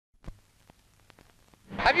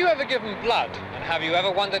Have you ever given blood, and have you ever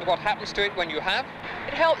wondered what happens to it when you have?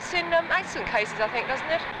 It helps in accident cases, I think, doesn't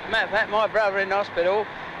it? Matter of fact, my brother in hospital,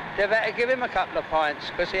 they've had to give him a couple of pints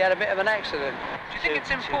because he had a bit of an accident. Do you think it's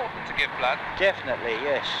important to give blood? Definitely,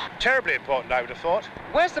 yes. Terribly important, I would have thought.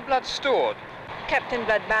 Where's the blood stored? Kept in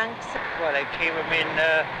blood banks. Well, they keep them in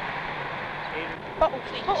Bottles.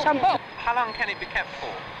 How long can it be kept for?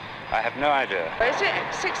 I have no idea. Is it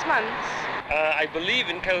 6 months? I believe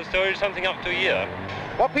in cold storage something up to a year.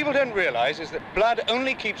 What people don't realise is that blood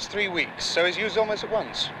only keeps 3 weeks, so is used almost at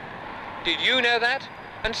once. Did you know that?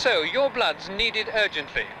 And so your blood's needed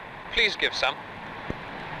urgently. Please give some.